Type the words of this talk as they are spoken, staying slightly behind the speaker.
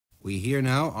We hear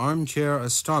now Armchair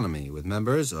Astronomy with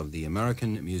members of the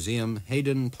American Museum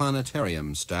Hayden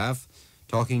Planetarium staff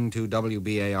talking to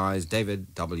WBAI's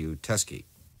David W. Teske.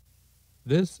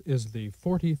 This is the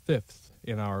 45th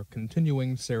in our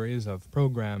continuing series of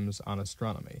programs on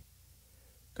astronomy.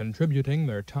 Contributing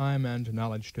their time and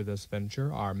knowledge to this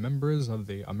venture are members of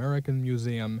the American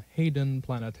Museum Hayden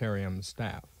Planetarium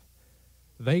staff.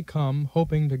 They come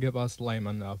hoping to give us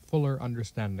laymen a fuller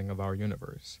understanding of our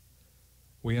universe.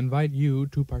 We invite you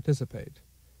to participate.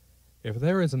 If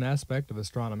there is an aspect of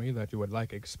astronomy that you would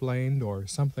like explained or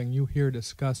something you hear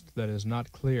discussed that is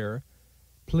not clear,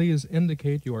 please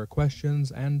indicate your questions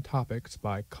and topics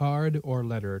by card or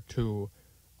letter to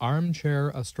Armchair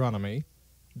Astronomy,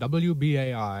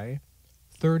 WBAI,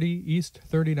 30 East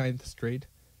 39th Street,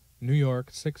 New York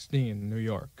 16, New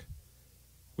York.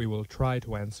 We will try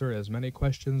to answer as many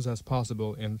questions as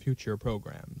possible in future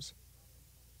programs.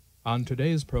 On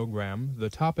today's program,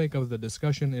 the topic of the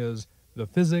discussion is the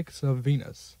physics of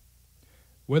Venus.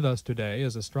 With us today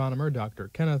is astronomer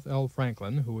Dr. Kenneth L.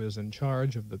 Franklin, who is in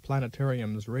charge of the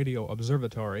Planetarium's radio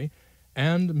observatory,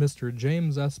 and Mr.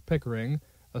 James S. Pickering,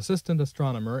 assistant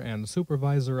astronomer and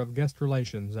supervisor of guest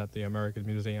relations at the American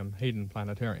Museum Hayden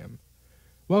Planetarium.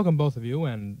 Welcome, both of you,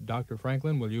 and Dr.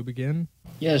 Franklin, will you begin?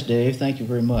 Yes, Dave, thank you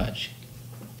very much.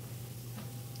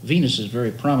 Venus is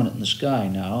very prominent in the sky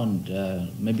now, and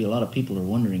maybe a lot of people are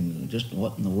wondering just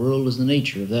what in the world is the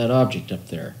nature of that object up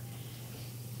there.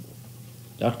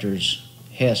 Doctors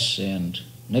Hess and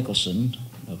Nicholson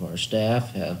of our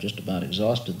staff have just about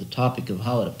exhausted the topic of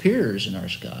how it appears in our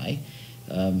sky.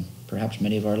 Perhaps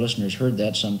many of our listeners heard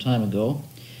that some time ago,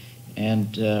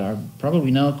 and are probably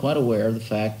now quite aware of the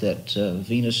fact that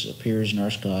Venus appears in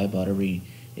our sky about every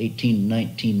 18 to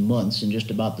 19 months in just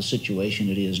about the situation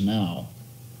it is now.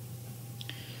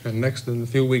 And next, in a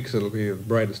few weeks, it'll be the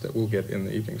brightest that we'll get in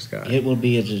the evening sky. It will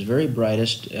be at its very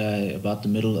brightest about the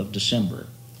middle of December.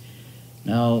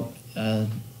 Now,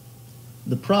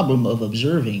 the problem of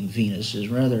observing Venus is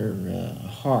rather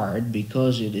hard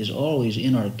because it is always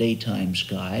in our daytime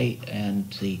sky,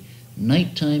 and the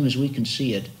nighttime as we can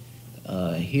see it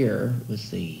here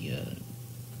with the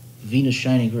Venus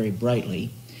shining very brightly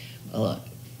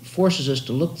forces us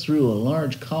to look through a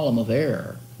large column of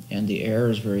air, and the air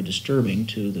is very disturbing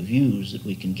to the views that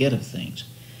we can get of things.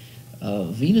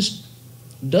 Venus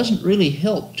doesn't really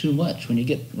help too much when you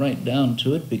get right down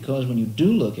to it, because when you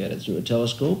do look at it through a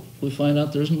telescope, we find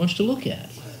out there isn't much to look at.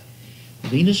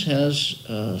 Venus has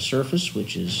a surface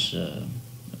which is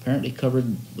apparently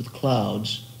covered with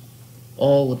clouds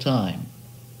all the time.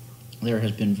 There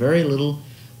has been very little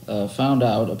found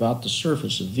out about the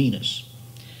surface of Venus.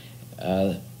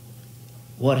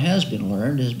 What has been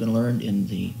learned in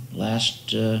the last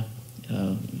 2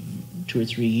 or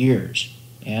 3 years,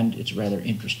 and it's rather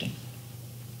interesting.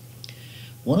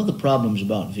 One of the problems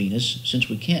about Venus, since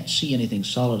we can't see anything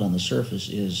solid on the surface,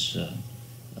 is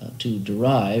to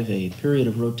derive a period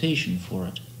of rotation for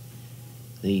it.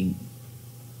 The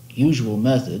usual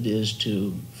method is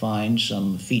to find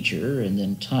some feature and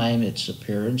then time its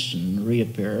appearance and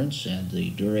reappearance, and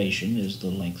the duration is the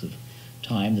length of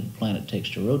time that a planet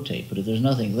takes to rotate. But if there's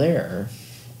nothing there,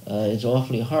 it's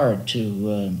awfully hard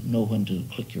to know when to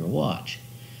click your watch.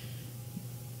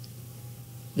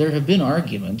 There have been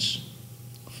arguments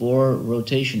for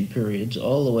rotation periods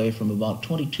all the way from about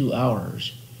 22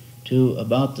 hours to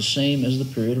about the same as the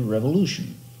period of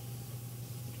revolution.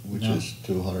 Which is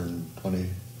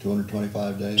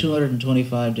 225 days?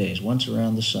 225 days, once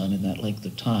around the sun in that length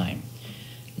of time.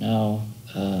 Now,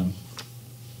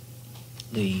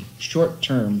 the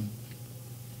short-term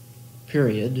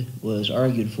period was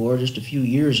argued for just a few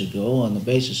years ago on the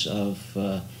basis of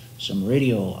some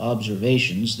radio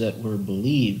observations that were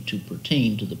believed to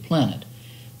pertain to the planet.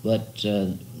 But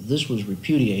this was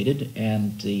repudiated,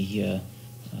 and the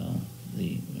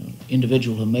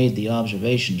individual who made the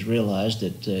observations realized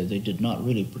that they did not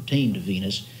really pertain to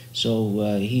Venus,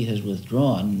 so he has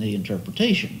withdrawn the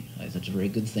interpretation. I think that's a very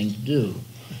good thing to do.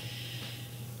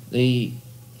 The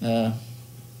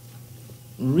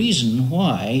reason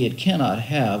why it cannot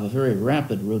have a very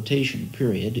rapid rotation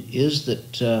period is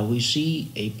that we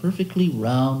see a perfectly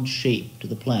round shape to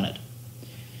the planet.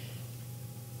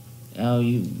 Now,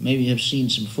 you maybe have seen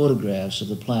some photographs of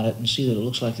the planet and see that it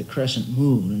looks like the crescent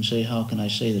moon and say, how can I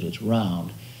say that it's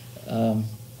round?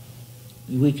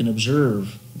 We can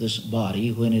observe this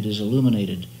body when it is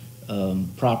illuminated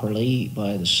properly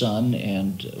by the sun,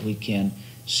 and we can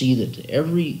see that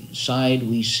every side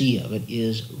we see of it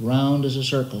is round as a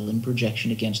circle in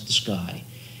projection against the sky.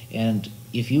 And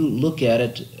if you look at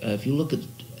it, if you look at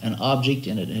an object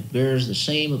and it bears the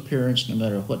same appearance no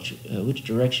matter which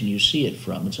direction you see it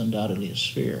from. It's undoubtedly a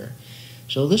sphere.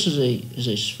 So this is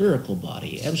a spherical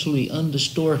body, absolutely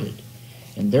undistorted,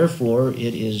 and therefore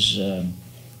it is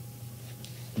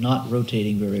not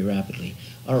rotating very rapidly.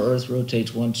 Our Earth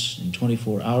rotates once in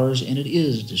 24 hours, and it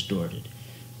is distorted.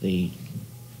 The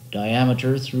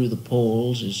diameter through the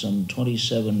poles is some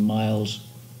 27 miles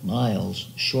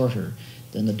shorter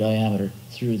than the diameter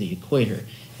through the equator.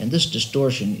 And this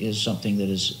distortion is something that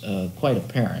is quite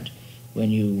apparent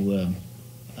when you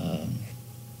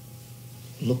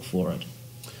look for it.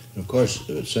 Of course,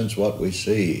 since what we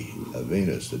see of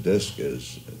Venus, the disk,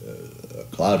 is a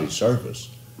cloudy surface,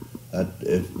 that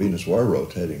if Venus were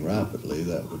rotating rapidly,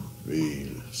 that would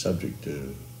be subject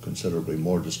to considerably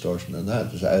more distortion than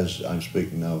that, as I'm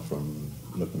speaking now from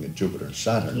looking at Jupiter and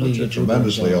Saturn, which are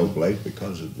tremendously oblate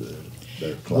because of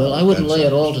their clouds. Well, I wouldn't lay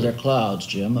it all to their clouds,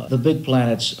 Jim. The big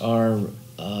planets are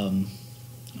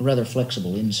rather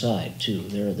flexible inside, too.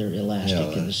 They're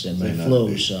elastic in the sense. They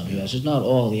flow some, yes. It's not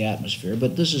all the atmosphere,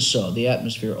 but this is so. The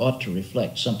atmosphere ought to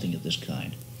reflect something of this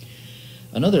kind.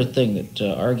 Another thing that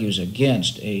argues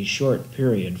against a short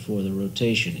period for the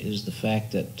rotation is the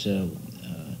fact that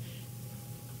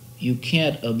you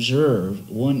can't observe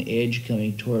one edge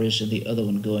coming toward us and the other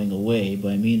one going away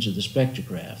by means of the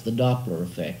spectrograph. The Doppler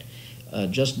effect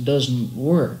just doesn't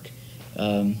work.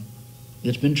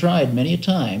 It's been tried many a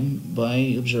time by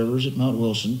observers at Mount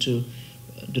Wilson to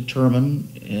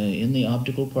determine in the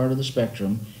optical part of the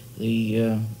spectrum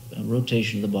the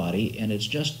rotation of the body, and it's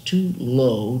just too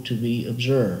low to be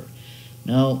observed.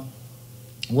 Now,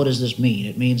 what does this mean?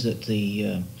 It means that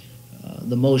the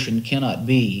motion cannot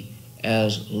be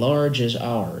as large as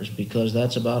ours, because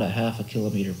that's about 0.5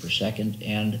 kilometer per second,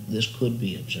 and this could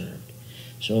be observed.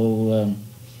 So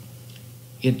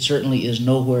it certainly is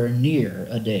nowhere near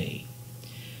a day.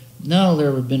 Now,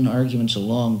 there have been arguments a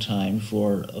long time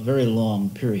for a very long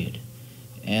period,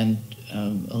 and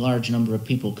a large number of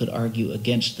people could argue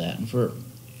against that. And for,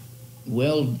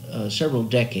 several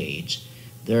decades,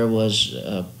 there was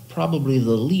probably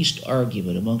the least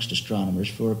argument amongst astronomers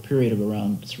for a period of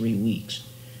around 3 weeks.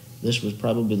 This was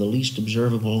probably the least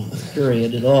observable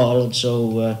period at all, and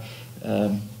so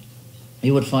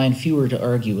you would find fewer to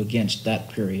argue against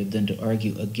that period than to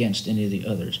argue against any of the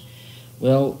others.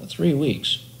 Well, 3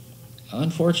 weeks.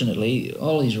 Unfortunately,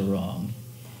 all these are wrong,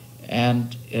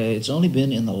 and it's only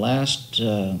been in the last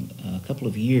couple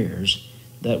of years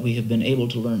that we have been able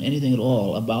to learn anything at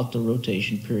all about the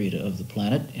rotation period of the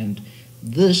planet, and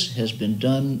this has been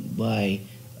done by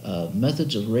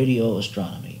methods of radio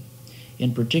astronomy.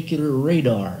 In particular,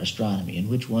 radar astronomy, in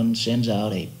which one sends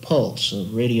out a pulse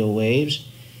of radio waves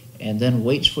and then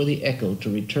waits for the echo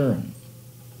to return.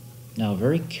 Now,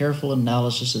 very careful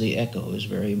analysis of the echo is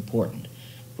very important.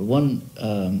 For one,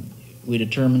 we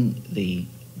determine the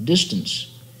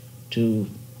distance to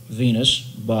Venus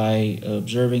by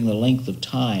observing the length of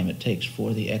time it takes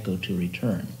for the echo to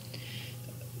return.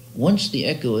 Once the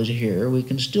echo is here, we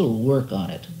can still work on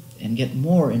it and get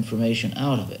more information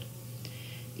out of it.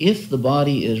 If the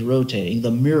body is rotating,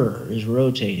 the mirror is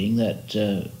rotating that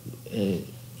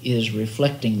is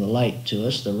reflecting the light to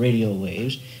us, the radio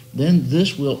waves, then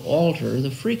this will alter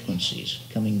the frequencies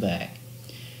coming back.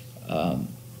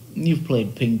 You've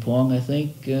played ping pong, I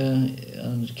think,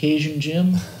 on occasion,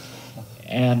 Jim.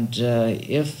 And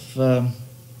if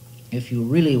you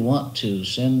really want to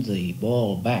send the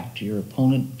ball back to your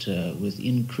opponent with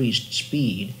increased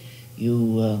speed,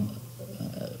 you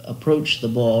approach the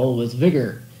ball with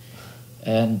vigor,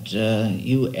 and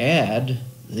you add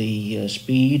the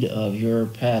speed of your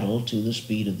paddle to the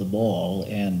speed of the ball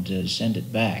and send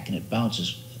it back, and it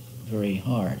bounces very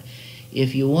hard.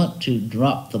 If you want to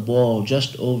drop the ball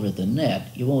just over the net,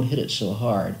 you won't hit it so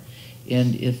hard.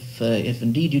 And if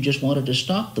indeed you just wanted to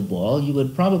stop the ball, you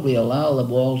would probably allow the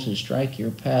ball to strike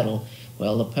your paddle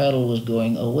while the paddle was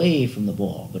going away from the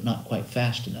ball, but not quite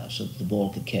fast enough so that the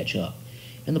ball could catch up.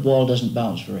 And the ball doesn't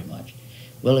bounce very much.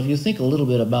 Well, if you think a little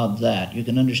bit about that, you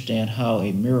can understand how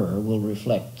a mirror will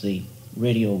reflect the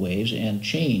radio waves and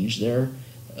change their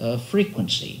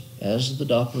frequency, as the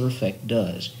Doppler effect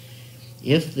does.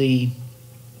 If the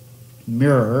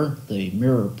mirror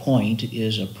point,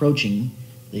 is approaching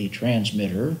the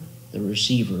transmitter, the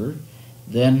receiver,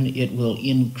 then it will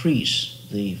increase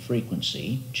the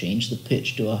frequency, change the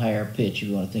pitch to a higher pitch if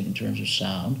you want to think in terms of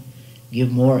sound,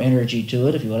 give more energy to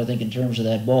it if you want to think in terms of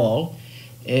that ball.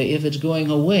 If it's going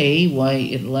away, why,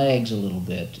 it lags a little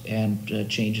bit and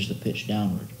changes the pitch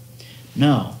downward.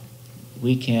 Now,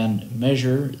 we can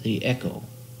measure the echo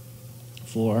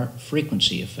for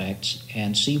frequency effects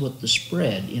and see what the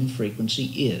spread in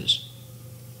frequency is.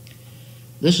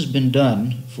 This has been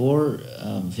done for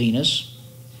Venus,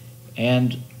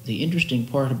 and the interesting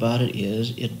part about it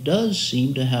is it does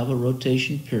seem to have a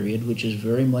rotation period which is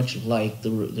very much like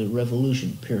the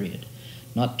revolution period.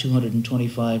 Not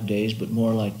 225 days, but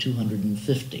more like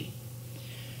 250.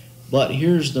 But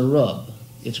here's the rub.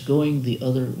 It's going the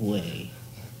other way.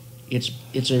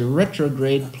 It's a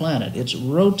retrograde planet. It's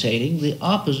rotating the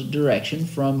opposite direction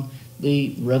from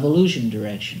the revolution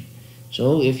direction.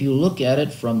 So if you look at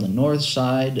it from the north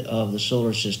side of the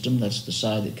solar system, that's the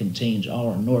side that contains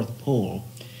our North Pole,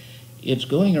 it's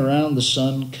going around the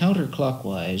sun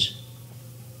counterclockwise,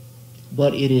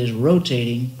 but it is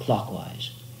rotating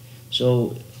clockwise.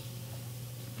 So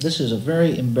this is a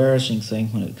very embarrassing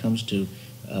thing when it comes to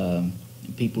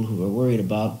people who are worried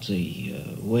about the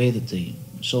way that the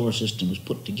solar system is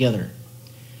put together,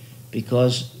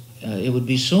 because it would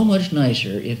be so much nicer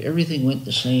if everything went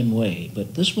the same way,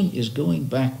 but this one is going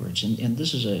backwards, and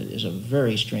this is a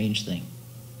very strange thing.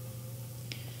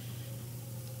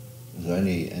 Is there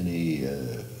any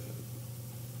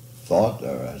thought,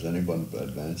 or has anyone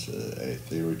advanced a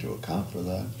theory to account for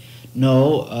that?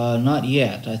 No, not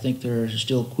yet. I think they're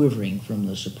still quivering from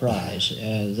the surprise.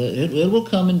 It will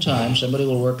come in time. Somebody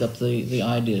will work up the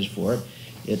ideas for it.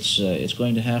 It's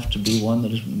going to have to be one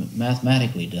that is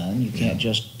mathematically done. You can't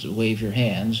just wave your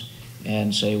hands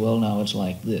and say, well, now it's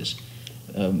like this.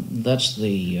 That's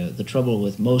the trouble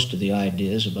with most of the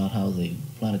ideas about how the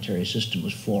planetary system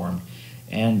was formed.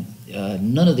 And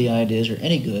none of the ideas are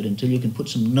any good until you can put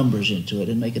some numbers into it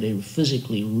and make it a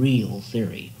physically real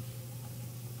theory.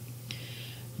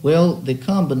 Well, the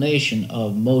combination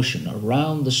of motion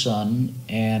around the sun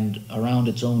and around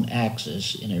its own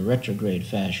axis in a retrograde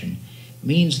fashion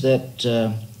means that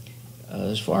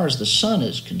as far as the sun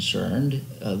is concerned,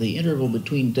 the interval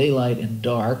between daylight and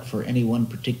dark for any one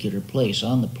particular place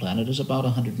on the planet is about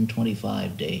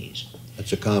 125 days.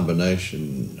 It's a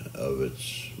combination of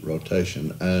its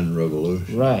rotation and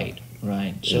revolution. Right,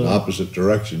 right. In opposite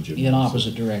directions, you mean. In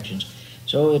opposite directions.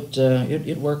 So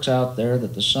it works out there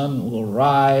that the sun will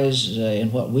rise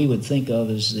in what we would think of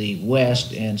as the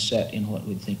west and set in what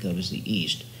we'd think of as the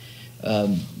east.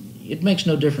 It makes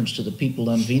no difference to the people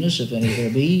on Venus, if any there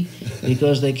be,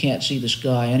 because they can't see the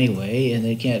sky anyway, and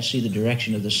they can't see the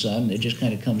direction of the sun. It just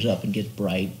kind of comes up and gets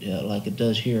bright, like it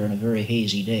does here on a very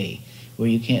hazy day, where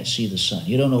you can't see the sun.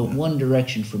 You don't know one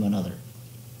direction from another.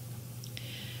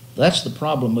 That's the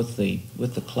problem with the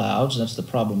clouds. That's the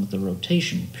problem with the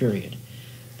rotation period.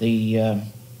 The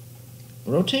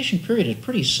rotation period is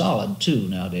pretty solid, too,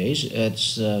 nowadays.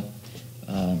 It's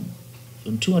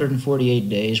 248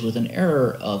 days with an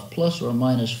error of plus or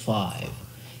minus 5,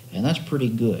 and that's pretty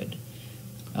good.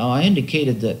 Now, I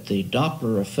indicated that the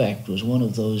Doppler effect was one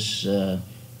of those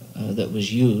that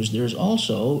was used. There's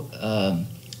also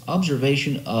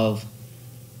observation of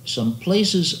some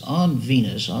places on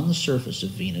Venus, on the surface of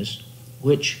Venus,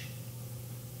 which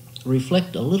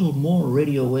reflect a little more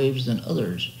radio waves than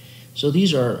others. So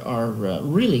these are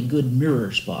really good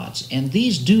mirror spots, and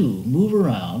these do move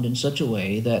around in such a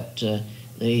way that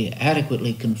they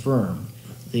adequately confirm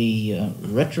the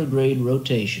retrograde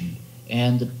rotation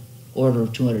and the order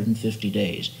of 250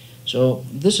 days. So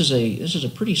this is a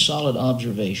pretty solid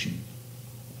observation.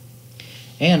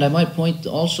 And I might point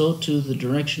also to the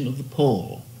direction of the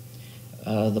pole.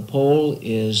 The pole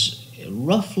is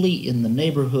roughly in the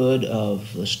neighborhood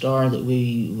of the star that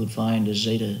we would find as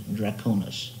Zeta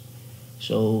Draconis.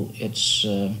 So it's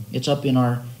up in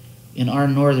our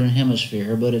northern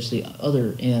hemisphere, but it's the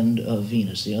other end of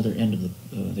Venus, the other end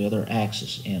of the other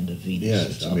axis end of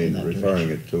Venus. Yes, I mean referring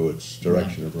it to its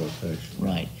direction of rotation.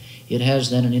 Right. It has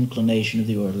then an inclination of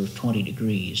the order of 20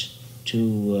 degrees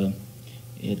to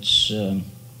its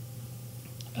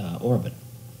orbit.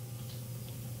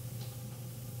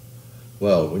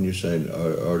 Well, when you say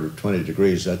order of 20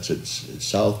 degrees, that's its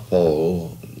south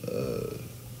pole.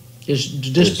 Is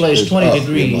displaced 20 up,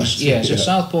 degrees. Yes, yeah. its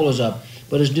south pole is up,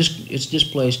 but it's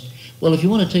displaced. Well, if you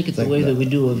want to take it the way that we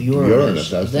do of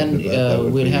Uranus, then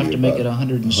we'd have to make it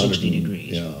 160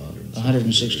 degrees. Yeah,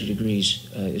 160 degrees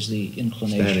is the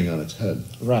inclination. Standing on its head.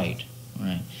 Right,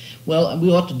 right. Well,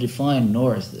 we ought to define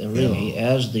north, really,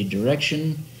 as the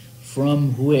direction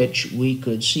from which we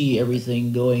could see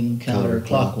everything going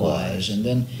counterclockwise, and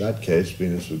then in that case,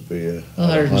 Venus would be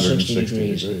 160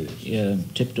 degrees. Yeah,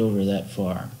 tipped over that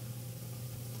far.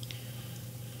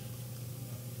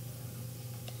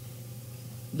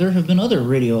 There have been other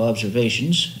radio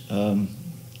observations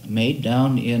made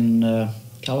down in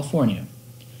California,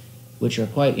 which are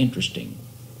quite interesting.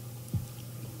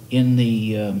 In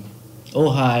the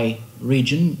Ojai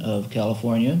region of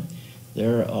California,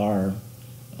 there are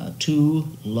two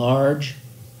large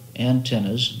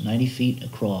antennas, 90 feet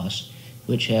across,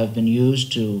 which have been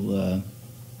used to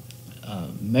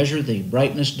measure the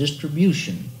brightness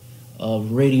distribution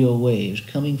of radio waves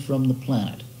coming from the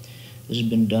planet. This has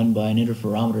been done by an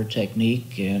interferometer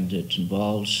technique, and it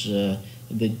involves a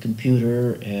big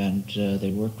computer, and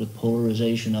they worked with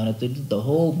polarization on it. They did the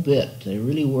whole bit. They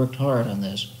really worked hard on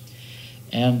this.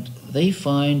 And they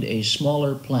find a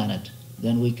smaller planet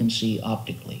than we can see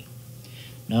optically.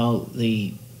 Now,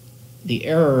 the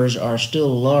errors are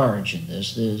still large in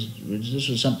this. This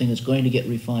is something that's going to get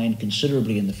refined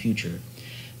considerably in the future.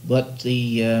 But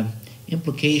the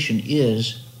implication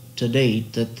is, to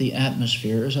date, that the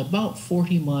atmosphere is about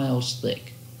 40 miles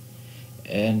thick.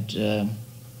 And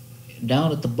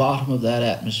down at the bottom of that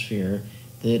atmosphere,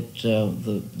 that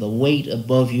the weight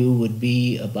above you would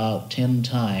be about 10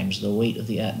 times the weight of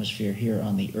the atmosphere here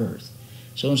on the Earth.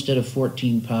 So instead of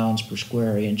 14 pounds per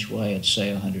square inch, why, I'd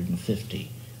say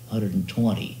 150,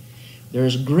 120. There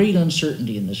is great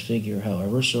uncertainty in this figure,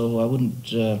 however, so I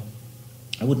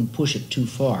wouldn't push it too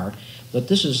far. But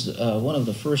this is one of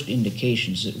the first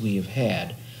indications that we have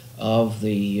had of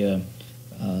the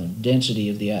density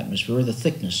of the atmosphere, the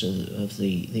thickness of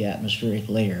the atmospheric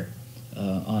layer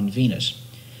on Venus.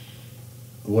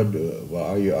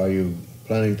 Are you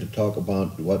planning to talk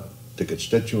about what the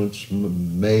constituents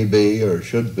may be or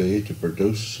should be to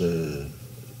produce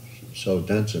so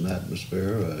dense an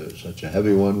atmosphere, such a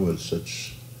heavy one with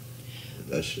such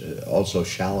also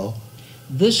shallow?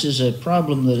 This is a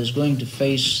problem that is going to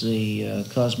face the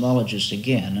cosmologists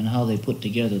again, and how they put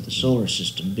together the solar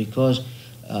system, because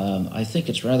I think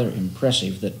it's rather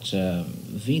impressive that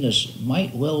Venus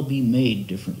might well be made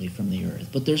differently from the Earth.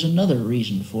 But there's another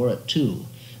reason for it, too.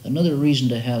 Another reason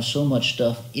to have so much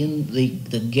stuff in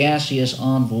the gaseous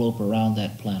envelope around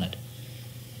that planet.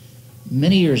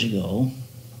 Many years ago,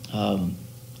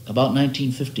 about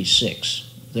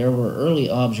 1956, there were early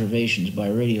observations by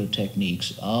radio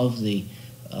techniques of the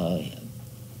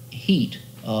heat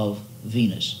of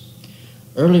Venus.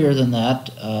 Earlier than that,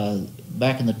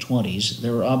 back in the 20s,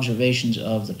 there were observations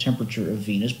of the temperature of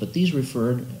Venus, but these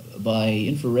referred by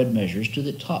infrared measures to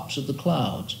the tops of the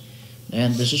clouds.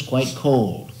 And this is quite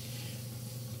cold.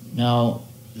 Now,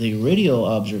 the radio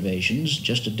observations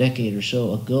just a decade or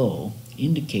so ago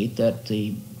indicate that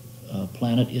the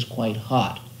planet is quite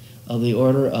hot, of the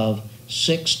order of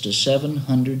 600 to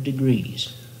 700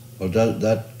 degrees. Well,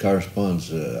 that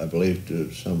corresponds, I believe,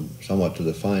 to somewhat to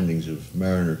the findings of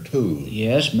Mariner 2.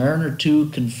 Yes, Mariner 2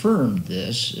 confirmed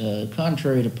this,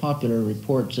 contrary to popular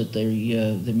reports that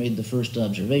they made the first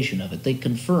observation of it. They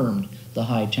confirmed the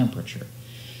high temperature.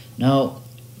 Now,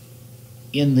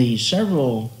 in the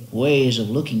several ways of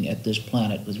looking at this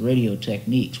planet with radio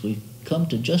techniques, we've come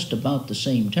to just about the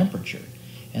same temperature.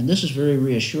 And this is very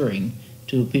reassuring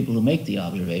to people who make the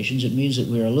observations. It means that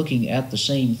we are looking at the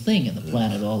same thing in the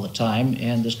planet all the time,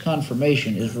 and this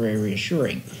confirmation is very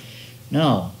reassuring.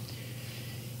 Now,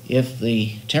 if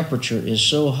the temperature is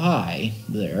so high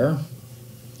there,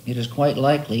 it is quite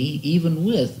likely, even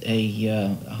with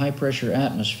a high-pressure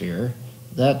atmosphere,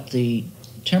 that the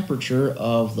temperature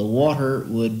of the water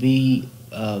would be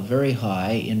very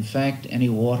high. In fact, any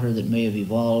water that may have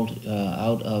evolved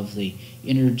out of the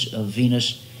innards of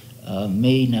Venus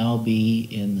may now be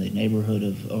in the neighborhood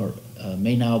of, or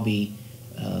may now be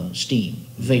steam,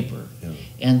 vapor. Yeah.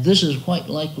 And this is quite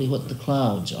likely what the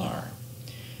clouds are.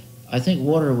 I think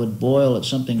water would boil at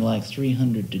something like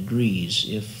 300 degrees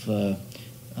if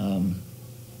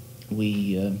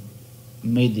we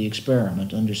made the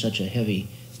experiment under such a heavy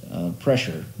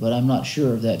pressure, but I'm not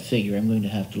sure of that figure. I'm going to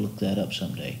have to look that up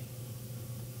someday.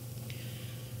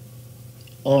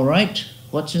 All right,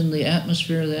 what's in the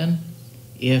atmosphere then?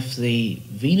 If the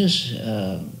Venus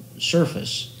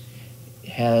surface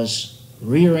has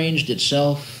rearranged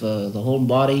itself, the whole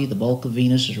body, the bulk of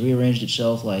Venus has rearranged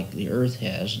itself like the Earth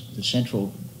has, the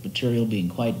central material being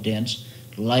quite dense,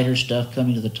 lighter stuff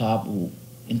coming to the top,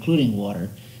 including water,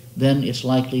 then it's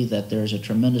likely that there's a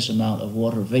tremendous amount of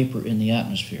water vapor in the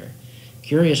atmosphere.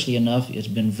 Curiously enough, it's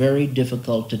been very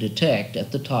difficult to detect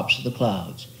at the tops of the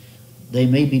clouds. They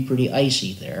may be pretty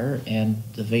icy there, and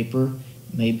the vapor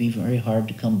may be very hard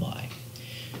to come by.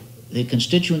 The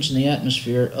constituents in the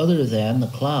atmosphere, other than the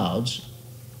clouds,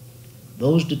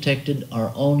 those detected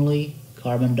are only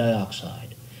carbon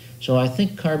dioxide. So I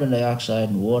think carbon dioxide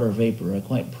and water vapor are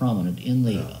quite prominent in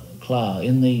the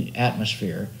in the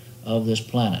atmosphere of this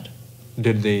planet.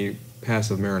 Did the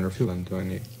passive Mariner 2 into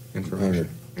any information?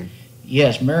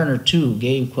 Yes, Mariner 2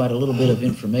 gave quite a little bit of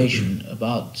information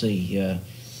about the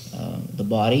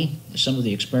body. Some of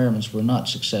the experiments were not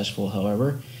successful,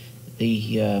 however.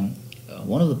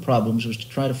 One of the problems was to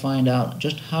try to find out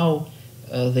just how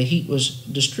the heat was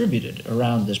distributed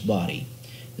around this body.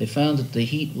 They found that the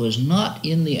heat was not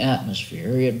in the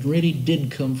atmosphere. It really did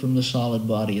come from the solid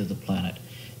body of the planet.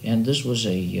 And this was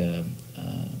a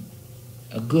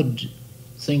good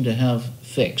thing to have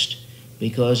fixed,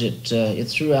 because it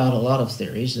threw out a lot of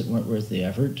theories that weren't worth the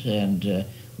effort, and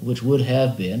which would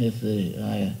have been if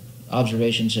the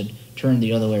observations had turned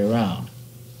the other way around.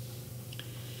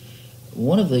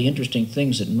 One of the interesting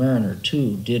things that Mariner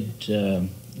 2 did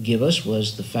give us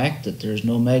was the fact that there's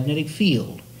no magnetic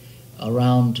field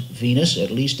around Venus, at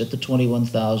least at the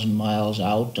 21,000 miles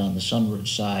out on the sunward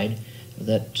side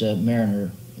that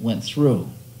Mariner went through.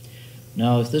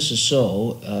 Now, if this is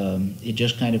so, it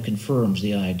just kind of confirms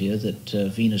the idea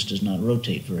that Venus does not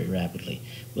rotate very rapidly.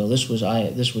 Well, this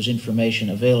was information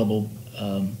available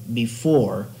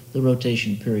before the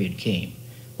rotation period came.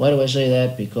 Why do I say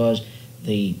that? Because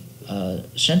the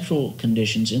central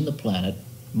conditions in the planet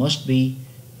must be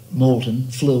molten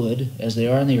fluid, as they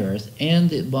are in the Earth, and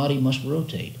the body must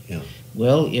rotate. Yeah.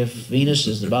 Well, if Venus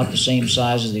is about the same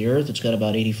size as the Earth, it's got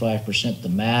about 85% the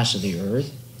mass of the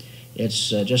Earth. It's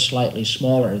just slightly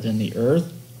smaller than the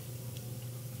Earth,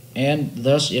 and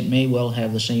thus it may well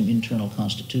have the same internal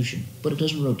constitution, but it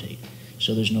doesn't rotate,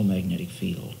 so there's no magnetic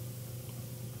field.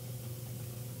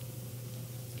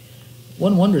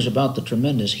 One wonders about the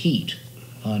tremendous heat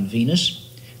on Venus.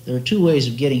 There are two ways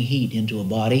of getting heat into a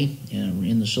body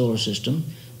in the solar system.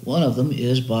 One of them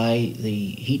is by the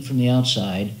heat from the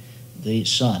outside, the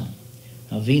sun.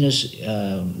 Now, Venus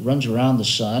runs around the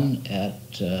sun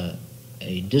at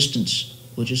a distance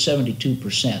which is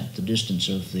 72% the distance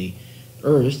of the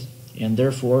Earth, and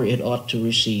therefore it ought to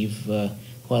receive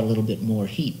quite a little bit more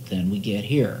heat than we get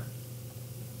here.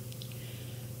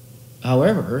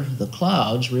 However, the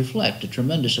clouds reflect a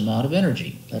tremendous amount of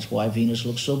energy. That's why Venus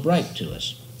looks so bright to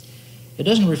us. It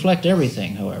doesn't reflect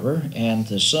everything, however, and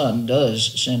the sun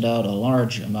does send out a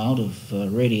large amount of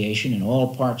radiation in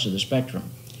all parts of the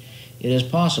spectrum. It is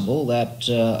possible that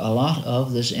a lot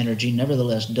of this energy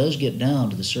nevertheless does get down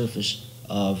to the surface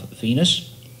of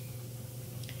Venus,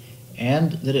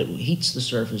 and that it heats the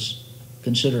surface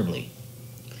considerably.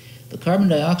 The carbon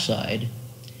dioxide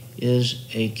is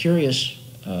a curious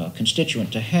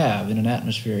constituent to have in an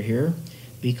atmosphere here,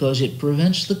 because it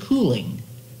prevents the cooling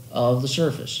of the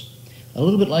surface. A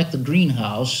little bit like the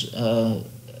greenhouse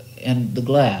and the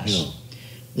glass. Yeah.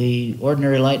 The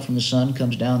ordinary light from the sun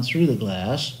comes down through the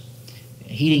glass,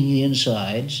 heating the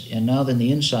insides, and now then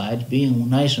the insides, being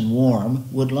nice and warm,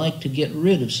 would like to get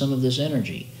rid of some of this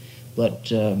energy. But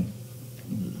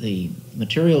the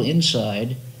material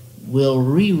inside will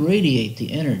re-radiate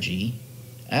the energy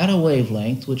at a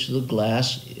wavelength which the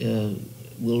glass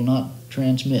will not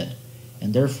transmit,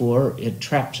 and therefore it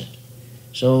traps it.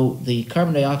 So the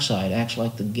carbon dioxide acts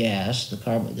like the gas,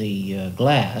 the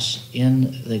glass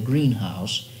in the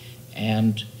greenhouse,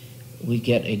 and we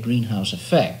get a greenhouse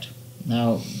effect.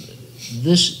 Now,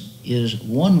 this is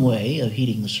one way of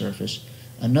heating the surface.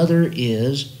 Another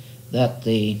is that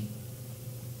the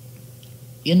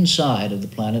inside of the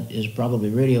planet is probably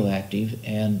radioactive,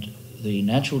 and the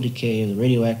natural decay of the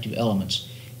radioactive elements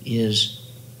is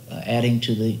adding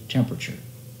to the temperature.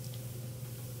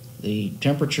 The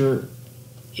temperature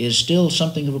is still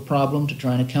something of a problem to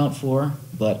try and account for,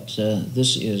 but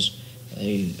this is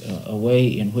a way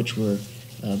in which we're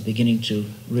beginning to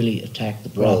really attack the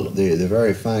problem. Well, the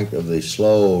very fact of the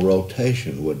slow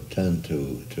rotation would tend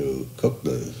to cook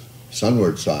the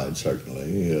sunward side,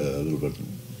 certainly, a little bit,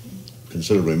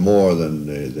 considerably more than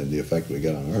the effect we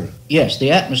get on Earth. Yes,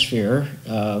 the atmosphere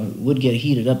would get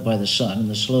heated up by the sun, and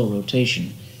the slow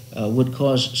rotation would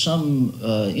cause some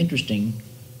interesting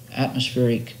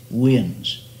atmospheric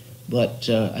winds. But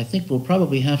I think we'll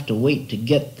probably have to wait to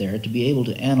get there to be able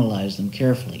to analyze them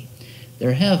carefully.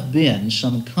 There have been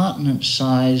some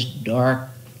continent-sized dark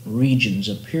regions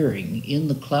appearing in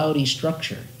the cloudy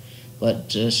structure,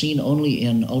 but seen only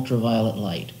in ultraviolet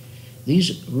light.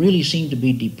 These really seem to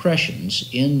be depressions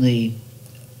in the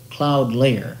cloud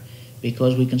layer,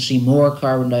 because we can see more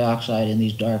carbon dioxide in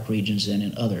these dark regions than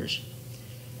in others.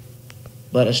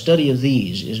 But a study of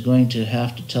these is going to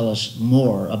have to tell us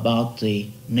more about the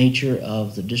nature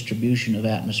of the distribution of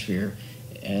atmosphere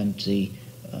and the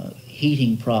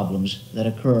heating problems that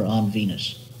occur on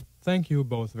Venus. Thank you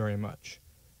both very much.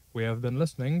 We have been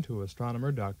listening to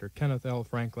astronomer Dr. Kenneth L.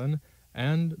 Franklin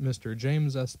and Mr.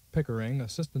 James S. Pickering,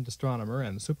 assistant astronomer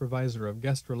and supervisor of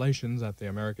guest relations at the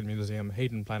American Museum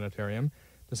Hayden Planetarium,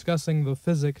 discussing the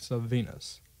physics of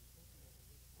Venus.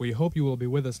 We hope you will be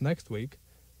with us next week,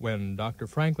 when Dr.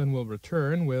 Franklin will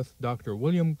return with Dr.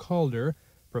 William Calder,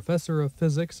 professor of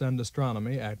physics and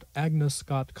astronomy at Agnes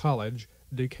Scott College,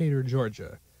 Decatur,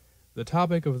 Georgia. The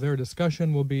topic of their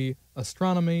discussion will be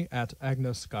astronomy at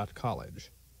Agnes Scott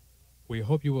College. We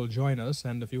hope you will join us,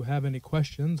 and if you have any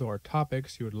questions or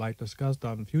topics you would like discussed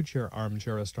on future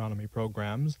Armchair Astronomy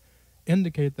programs,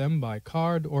 indicate them by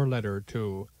card or letter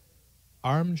to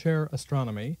Armchair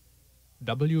Astronomy,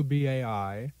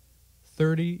 WBAI,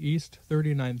 30 East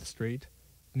 39th Street,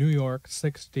 New York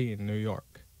 16, New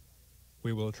York.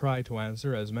 We will try to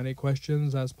answer as many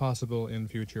questions as possible in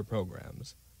future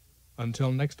programs.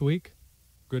 Until next week,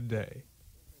 good day.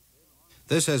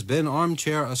 This has been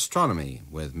Armchair Astronomy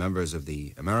with members of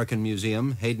the American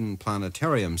Museum Hayden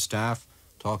Planetarium staff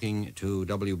talking to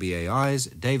WBAI's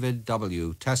David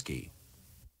W. Teske.